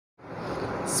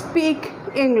speak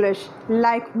English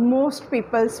like most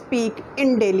people speak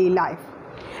in daily life?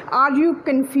 Are you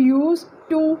confused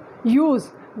to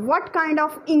use what kind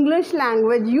of English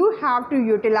language you have to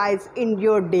utilize in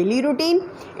your daily routine,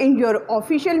 in your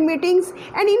official meetings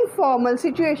and in formal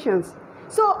situations?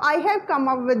 So I have come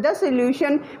up with the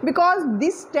solution, because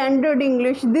this standard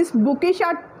English, this bookish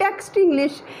or text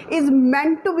English is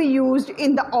meant to be used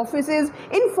in the offices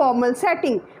in formal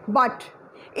setting, but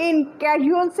in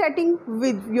casual setting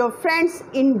with your friends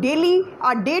in daily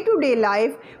or day-to-day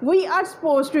life, we are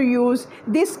supposed to use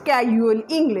this casual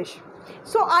English.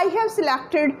 So I have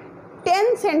selected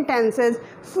 10 sentences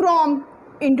from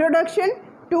introduction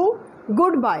to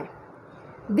goodbye.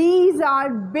 These are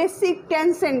basic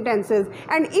 10 sentences,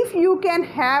 and if you can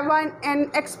have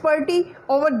an expertise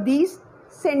over these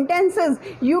sentences,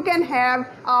 you can have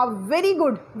a very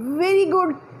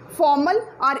good formal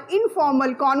or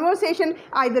informal conversation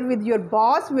either with your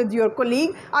boss, with your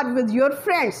colleague or with your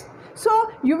friends. So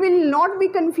you will not be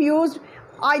confused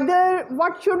either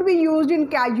what should be used in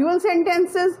casual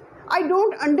sentences. I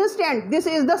don't understand, this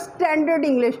is the standard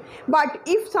English. But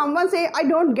if someone say I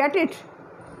don't get it,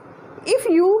 if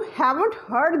you haven't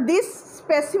heard this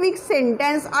specific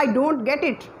sentence, I don't get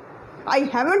it, I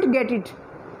haven't get it,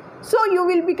 so you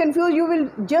will be confused. You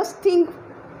will just think,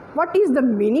 what is the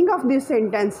meaning of this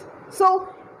sentence?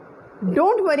 So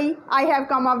don't worry, I have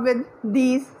come up with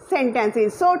these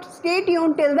sentences. So stay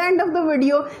tuned till the end of the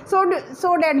video so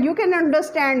that you can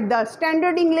understand the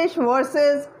standard English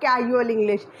versus casual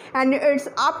English. And it's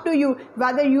up to you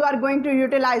whether you are going to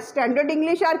utilize standard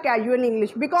English or casual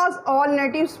English, because all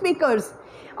native speakers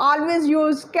always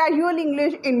use casual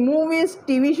English in movies,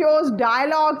 TV shows,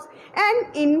 dialogues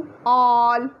and in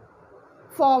all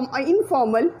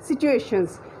informal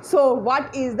situations. So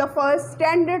what is the first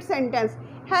standard sentence?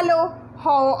 Hello,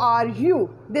 how are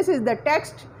you? This is the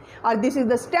text, or this is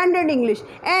the standard English.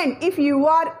 And if you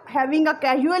are having a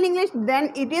casual English,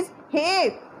 then it is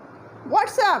hey,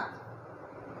 what's up?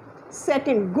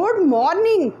 Second, good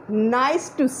morning, nice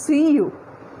to see you.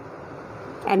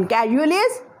 And casual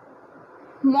is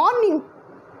morning.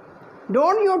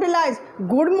 Don't utilize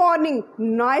good morning,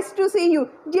 nice to see you.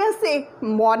 Just say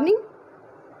morning.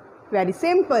 Very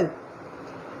simple.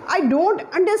 I don't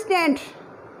understand.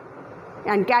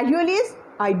 And casual is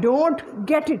I don't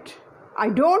get it. I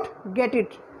don't get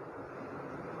it.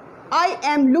 I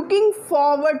am looking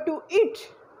forward to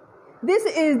it. This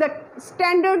is the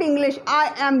standard English.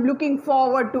 I am looking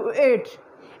forward to it.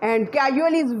 And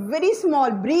casual is very small,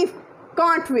 brief.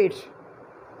 Can't wait.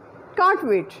 Can't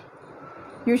wait.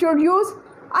 You should use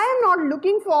I am not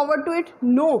looking forward to it.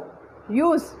 No.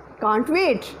 Use can't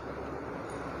wait.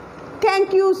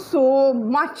 Thank you so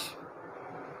much.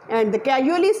 And the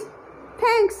casual is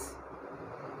thanks.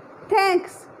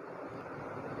 Thanks.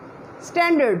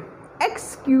 Standard,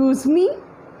 excuse me.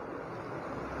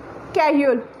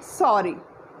 Casual, sorry.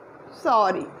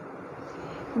 Sorry.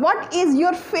 What is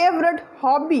your favorite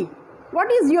hobby?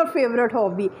 What is your favorite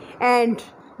hobby? And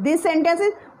this sentence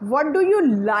is, what do you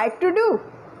like to do?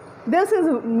 This is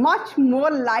much more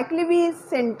likely be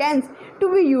sentence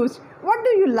to be used. What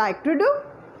do you like to do?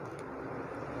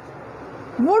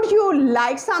 Would you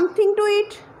like something to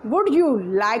eat? Would you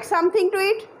like something to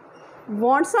eat?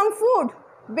 Want some food?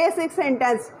 Basic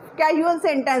sentence, casual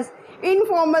sentence,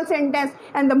 informal sentence,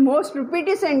 and the most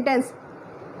repeated sentence.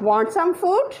 Want some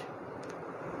food?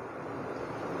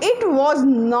 It was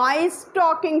nice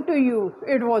talking to you.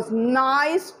 It was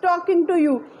nice talking to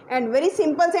you. And very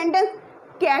simple sentence,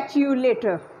 catch you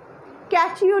later.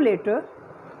 Catch you later.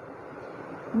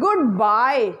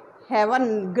 Goodbye. Have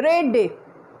a great day.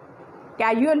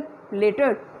 Casual,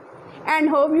 later. And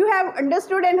hope you have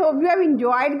understood and hope you have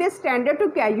enjoyed this standard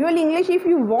to casual English. If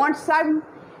you want some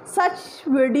such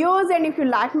videos and if you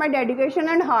like my dedication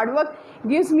and hard work,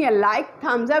 gives me a like,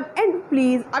 thumbs up and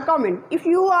please a comment. If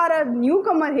you are a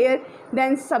newcomer here,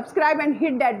 then subscribe and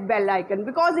hit that bell icon,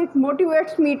 because it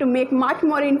motivates me to make much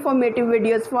more informative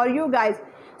videos for you guys.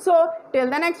 So till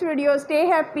the next video, stay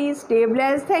happy, stay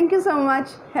blessed. Thank you so much.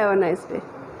 Have a nice day.